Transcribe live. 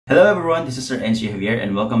Hello everyone, this is Sir NC Javier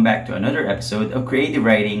and welcome back to another episode of Creative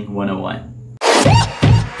Writing 101.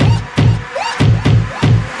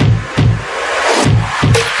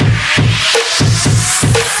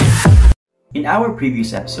 In our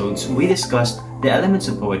previous episodes, we discussed the elements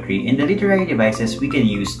of poetry and the literary devices we can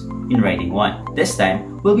use in writing one. This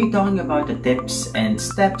time, we'll be talking about the tips and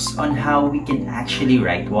steps on how we can actually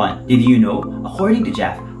write one. Did you know, according to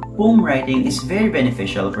Jeff, poem writing is very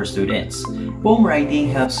beneficial for students. Poem writing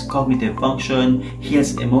helps cognitive function,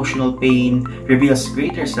 heals emotional pain, reveals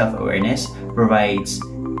greater self-awareness, provides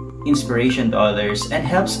inspiration to others, and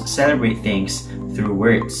helps celebrate things through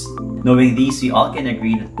words. Knowing these, we all can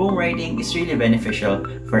agree that poem writing is really beneficial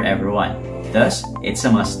for everyone. Thus, it's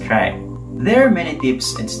a must-try. There are many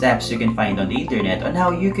tips and steps you can find on the internet on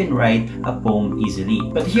how you can write a poem easily.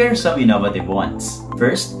 But here are some innovative ones.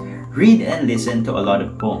 First, read and listen to a lot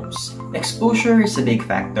of poems. Exposure is a big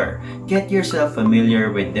factor. Get yourself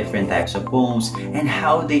familiar with different types of poems and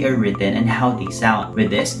how they are written and how they sound. With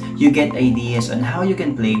this, you get ideas on how you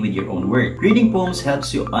can play with your own word. Reading poems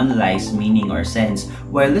helps you analyze meaning or sense,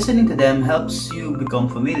 while listening to them helps you become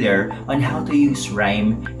familiar on how to use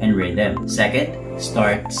rhyme and rhythm. Second,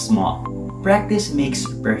 start small. Practice makes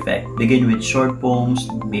perfect. Begin with short poems,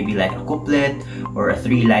 maybe like a couplet, or a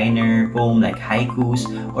three-liner poem like haikus,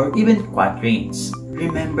 or even quatrains.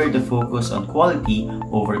 Remember to focus on quality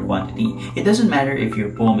over quantity. It doesn't matter if your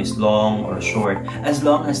poem is long or short, as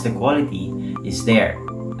long as the quality is there.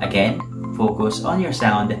 Again, focus on your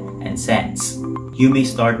sound and sense. You may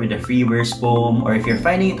start with a free verse poem, or if you're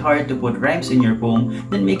finding it hard to put rhymes in your poem,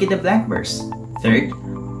 then make it a blank verse. Third,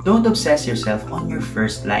 don't obsess yourself on your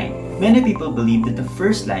first line. Many people believe that the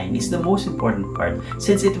first line is the most important part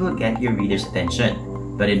since it will get your reader's attention.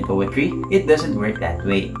 But in poetry, it doesn't work that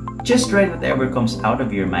way. Just write whatever comes out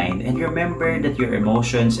of your mind and remember that your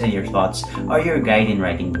emotions and your thoughts are your guide in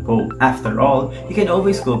writing the poem. After all, you can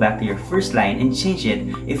always go back to your first line and change it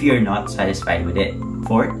if you're not satisfied with it.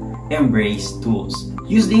 Fourth, embrace tools.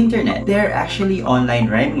 Use the internet. There are actually online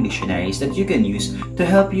rhyming dictionaries that you can use to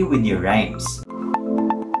help you with your rhymes.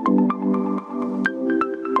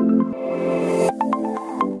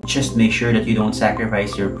 Just make sure that you don't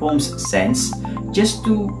sacrifice your poem's sense just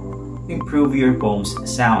to improve your poem's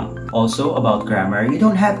sound. Also, about grammar, you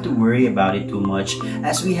don't have to worry about it too much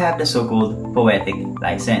as we have the so-called poetic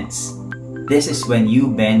license. This is when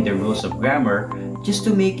you bend the rules of grammar just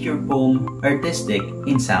to make your poem artistic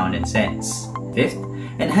in sound and sense. Fifth,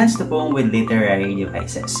 enhance the poem with literary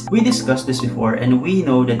devices. We discussed this before and we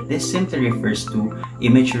know that this simply refers to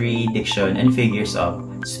imagery, diction, and figures of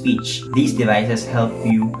speech. These devices help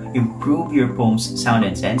you improve your poem's sound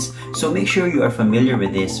and sense, so make sure you are familiar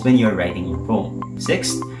with this when you're writing your poem.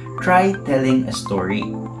 Sixth, try telling a story.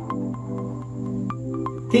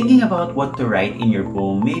 Thinking about what to write in your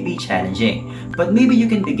poem may be challenging, but maybe you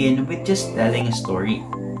can begin with just telling a story.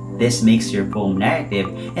 This makes your poem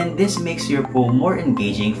narrative, and this makes your poem more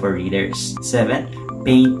engaging for readers. 7.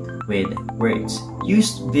 Paint with words.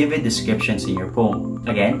 Use vivid descriptions in your poem.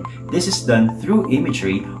 Again, this is done through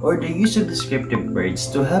imagery or the use of descriptive words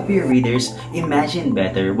to help your readers imagine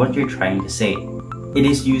better what you're trying to say. It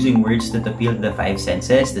is using words that appeal to the five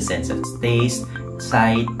senses, the sense of taste,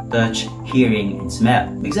 sight, touch, hearing, and smell.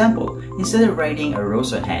 Example, instead of writing a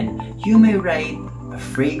rose on hand, you may write a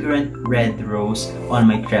fragrant red rose on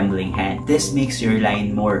my trembling hand. This makes your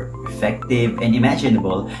line more effective and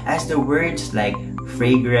imaginable as the words like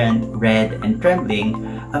fragrant, red, and trembling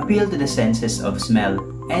appeal to the senses of smell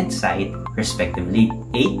and sight respectively.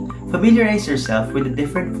 8. Familiarize yourself with the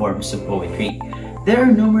different forms of poetry. There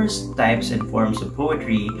are numerous types and forms of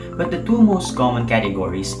poetry, but the two most common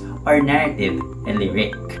categories are narrative and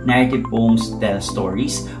lyric. Narrative poems tell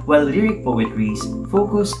stories, while lyric poetries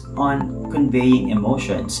focus on conveying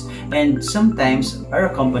emotions and sometimes are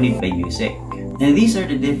accompanied by music. And these are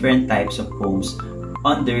the different types of poems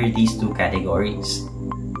under these two categories.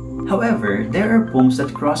 However, there are poems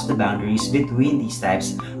that cross the boundaries between these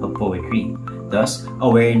types of poetry. Thus,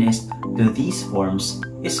 awareness to these forms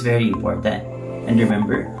is very important. And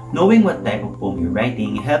remember, knowing what type of poem you're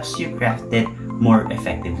writing helps you craft it more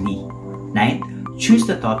effectively. 9. Choose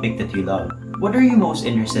the topic that you love. What are you most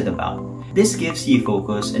interested about? This gives you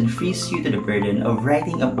focus and frees you to the burden of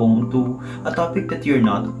writing a poem to a topic that you're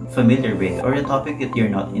not familiar with or a topic that you're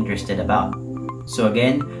not interested about. So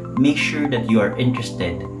again, make sure that you are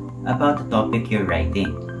interested about the topic you're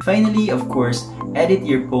writing. Finally, of course, edit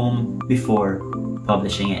your poem before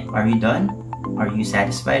publishing it. Are you done? Are you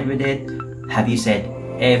satisfied with it? Have you said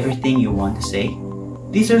everything you want to say?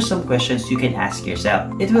 These are some questions you can ask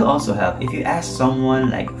yourself. It will also help if you ask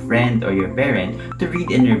someone like a friend or your parent to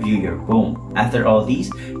read and review your poem. After all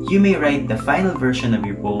these, you may write the final version of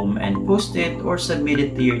your poem and post it or submit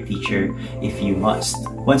it to your teacher if you must.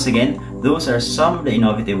 Once again, those are some of the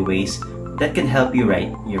innovative ways that can help you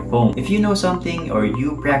write your poem. If you know something or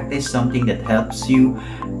you practice something that helps you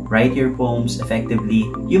write your poems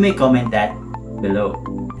effectively, you may comment that below.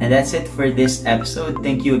 And that's it for this episode.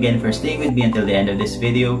 Thank you again for staying with me until the end of this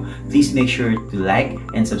video. Please make sure to like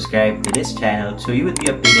and subscribe to this channel so you would be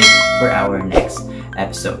updated for our next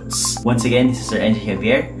episodes. Once again, this is Sir Engie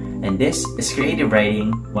Javier, and this is Creative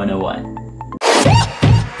Writing 101.